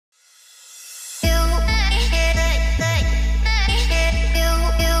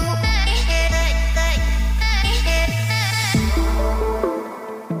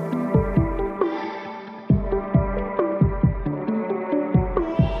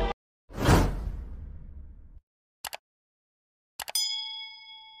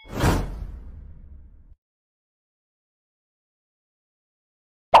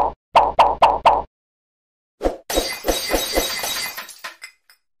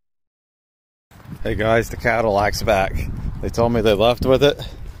Hey guys, the Cadillac's back. They told me they left with it.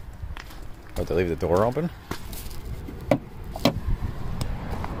 But they leave the door open?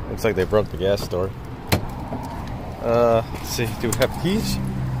 Looks like they broke the gas door. Let's see, do we have keys?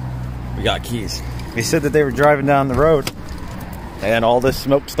 We got keys. They said that they were driving down the road and all this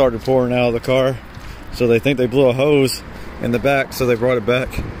smoke started pouring out of the car. So they think they blew a hose in the back, so they brought it back.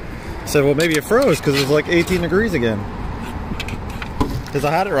 I said, well, maybe it froze because it was like 18 degrees again. Because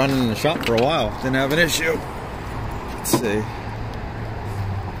I had it running in the shop for a while. Didn't have an issue. Let's see.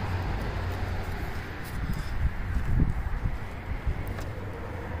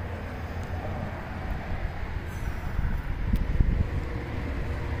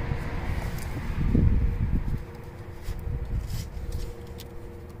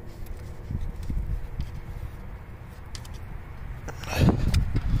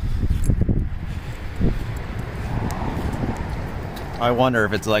 I wonder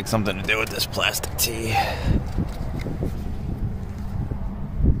if it's like something to do with this plastic tee.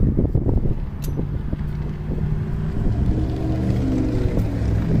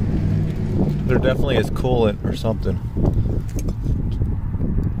 There definitely is coolant or something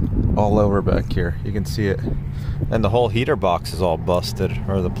all over back here. You can see it. And the whole heater box is all busted,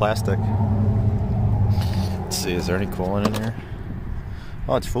 or the plastic. Let's see, is there any coolant in here?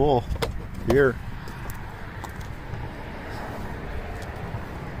 Oh, it's full. Here.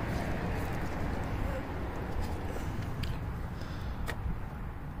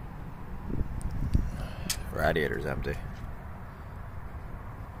 Radiator's empty.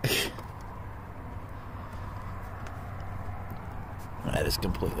 That is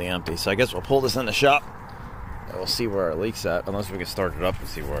completely empty. So I guess we'll pull this in the shop and we'll see where our leak's at. Unless we can start it up and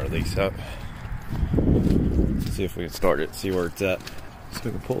see where our leak's at. See if we can start it, see where it's at. So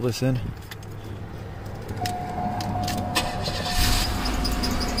we can pull this in.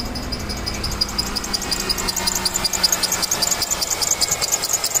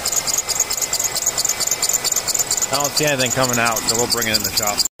 I don't see anything coming out, so we'll bring it in the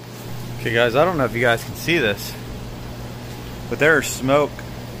shop. Okay guys, I don't know if you guys can see this, but there's smoke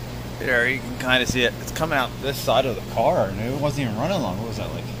there. You can kind of see it. It's coming out this side of the car, and it wasn't even running long. What was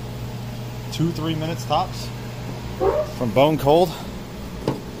that, like 2-3 minutes tops? From bone cold.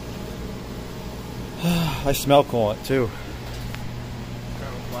 I smell coolant too.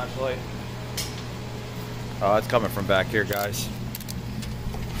 Grab a flashlight. Oh, it's coming from back here, guys.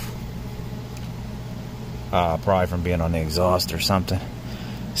 Probably from being on the exhaust or something.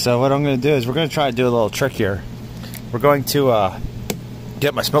 So what I'm going to do is we're going to try to do a little trick here. We're going to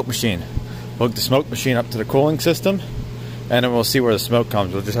get my smoke machine, hook the smoke machine up to the cooling system, and then we'll see where the smoke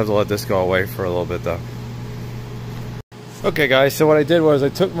comes. We'll just have to let this go away for a little bit though. Okay guys, so what I did was I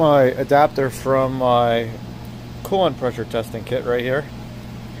took my adapter from my coolant pressure testing kit right here,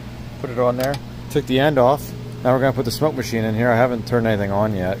 put it on there, took the end off. Now we're going to put the smoke machine in here. I haven't turned anything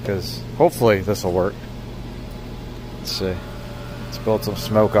on yet because hopefully this will work. Let's see. Let's build some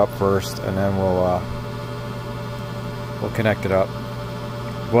smoke up first, and then we'll connect it up.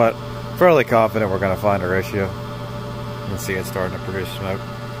 But fairly confident we're going to find our issue. You can see it starting to produce smoke.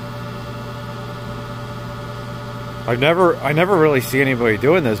 I never really see anybody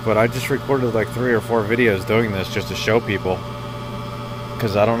doing this, but I just recorded like 3 or 4 videos doing this just to show people.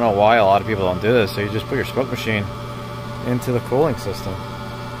 Because I don't know why a lot of people don't do this. So you just put your smoke machine into the cooling system.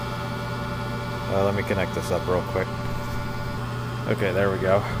 Let me connect this up real quick. Okay, there we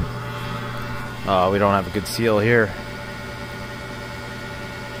go. We don't have a good seal here.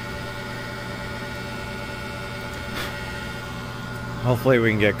 Hopefully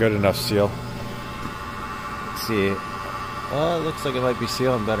we can get good enough seal. Let's see. It looks like it might be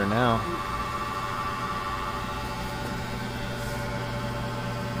sealing better now.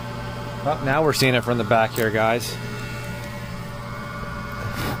 Oh, now we're seeing it from the back here, guys.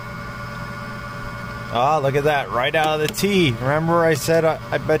 Oh, look at that, right out of the T. Remember I said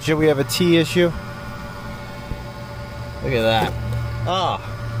I bet you we have a T issue? Look at that.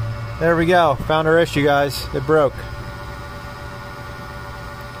 Oh, there we go. Found our issue, guys. It broke.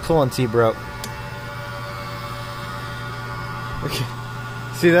 Coolant T broke. Okay.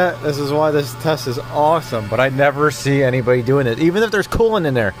 See that? This is why this test is awesome, but I never see anybody doing it. Even if there's coolant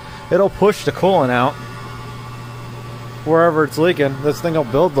in there, it'll push the coolant out wherever it's leaking. This thing will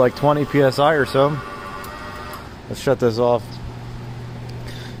build like 20 psi or so. Let's shut this off.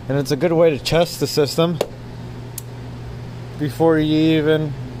 And it's a good way to test the system before you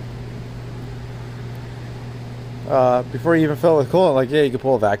even fill it with coolant. Like, yeah, you could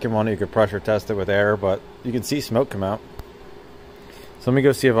pull a vacuum on it, you could pressure test it with air, but you can see smoke come out. So let me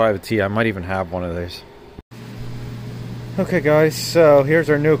go see if I have a T. I might even have one of these. Okay guys, so here's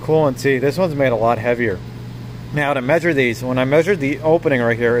our new coolant tee. This one's made a lot heavier. Now to measure these, when I measured the opening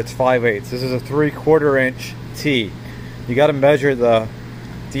right here, it's 5/8. This is a 3/4 inch tee. You got to measure the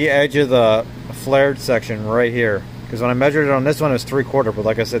edge of the flared section right here, because when I measured it on this one it was 3/4, but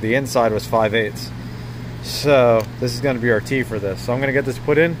like I said, the inside was 5/8. So this is going to be our tee for this. So I'm going to get this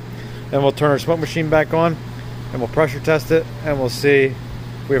put in, and we'll turn our smoke machine back on, and we'll pressure test it, and we'll see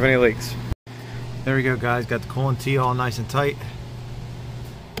if we have any leaks. There we go guys, got the coolant tee all nice and tight,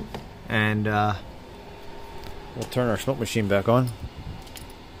 and we'll turn our smoke machine back on.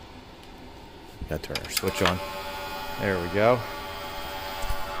 Gotta turn our switch on. There we go.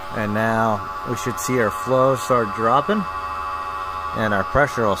 And now we should see our flow start dropping, and our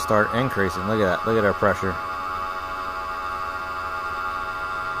pressure will start increasing. Look at that, look at our pressure.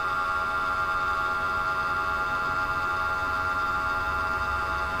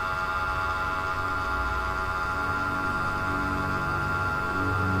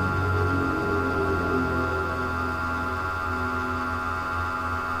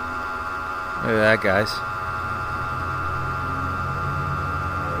 Look at that, guys.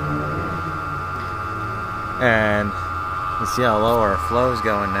 And you see how low our flow is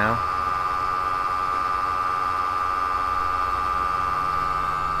going now.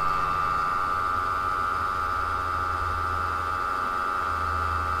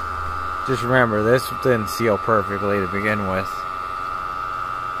 Just remember, this didn't seal perfectly to begin with.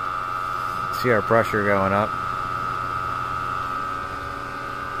 See our pressure going up.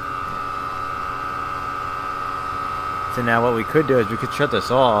 So now what we could do is we could shut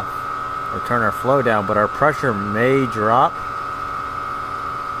this off or turn our flow down, but our pressure may drop.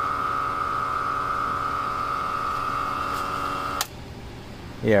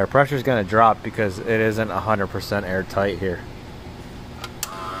 Yeah, our pressure is going to drop because it isn't 100% airtight here.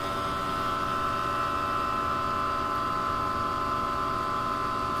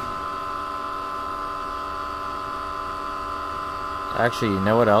 Actually, you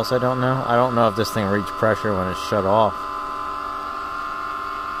know what else I don't know? I don't know if this thing reached pressure when it's shut off.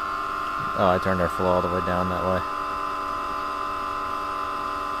 Oh, I turned our flow all the way down that way,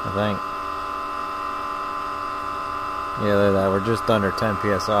 I think. Yeah, look at that. We're just under 10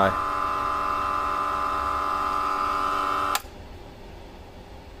 psi.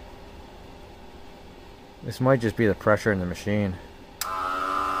 This might just be the pressure in the machine.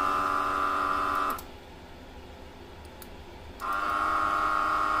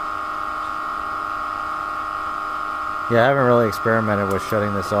 Yeah, I haven't really experimented with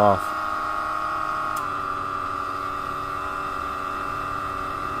shutting this off.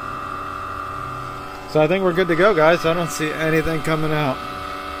 So I think we're good to go, guys. I don't see anything coming out.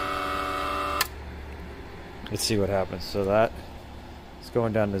 Let's see what happens. So that is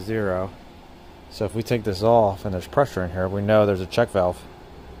going down to 0. So if we take this off and there's pressure in here, we know there's a check valve.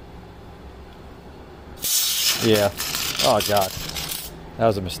 Yeah. Oh god, that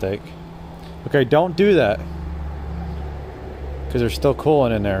was a mistake. Okay, don't do that, because there's still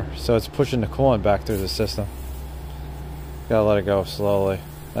coolant in there, so it's pushing the coolant back through the system. Gotta let it go slowly.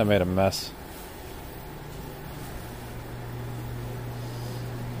 That made a mess.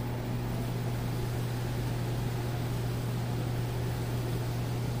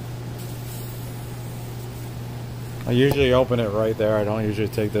 I usually open it right there. I don't usually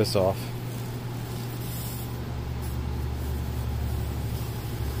take this off.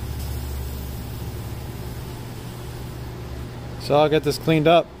 So I'll get this cleaned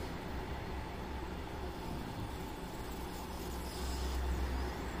up.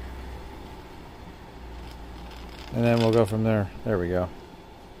 And then we'll go from there. There we go.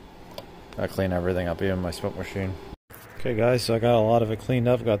 Gotta clean everything up, even my smoke machine. Okay guys, so I got a lot of it cleaned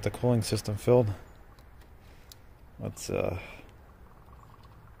up, got the cooling system filled. Let's it's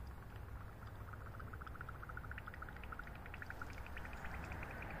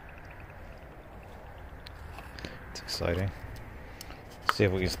exciting. See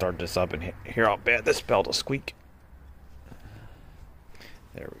if we can start this up and hear how bad this belt will squeak.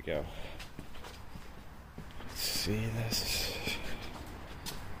 There we go. Let's see this.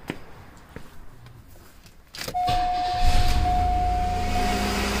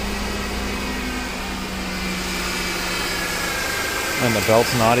 And the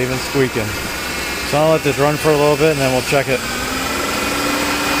belt's not even squeaking. So I'll let this run for a little bit and then we'll check it.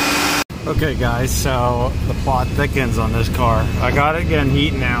 Okay guys, so the plot thickens on this car. I got it getting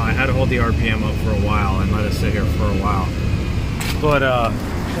heat now. I had to hold the RPM up for a while and let it sit here for a while. But I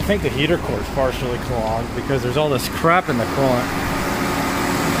think the heater core is partially clogged because there's all this crap in the coolant.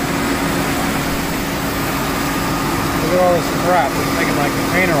 Look at all this crap. It's making my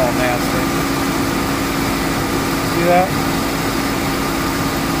container all nasty. See that?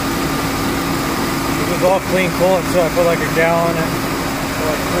 is all clean coolant, so I put like a gallon in, so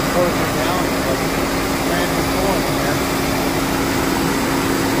like 3/4 of a gallon, like brand new coolant in there.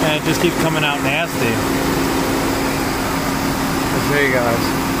 And it just keeps coming out nasty. I'll show you guys.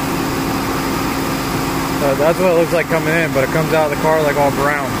 So that's what it looks like coming in, but it comes out of the car like all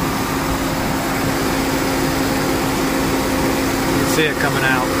brown. You can see it coming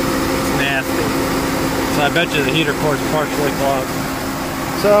out. It's nasty. So I bet you the heater core is partially clogged.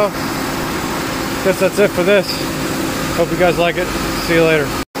 So, guess that's it for this. Hope you guys like it. See you later.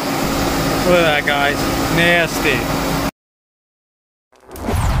 Look at that, guys. Nasty.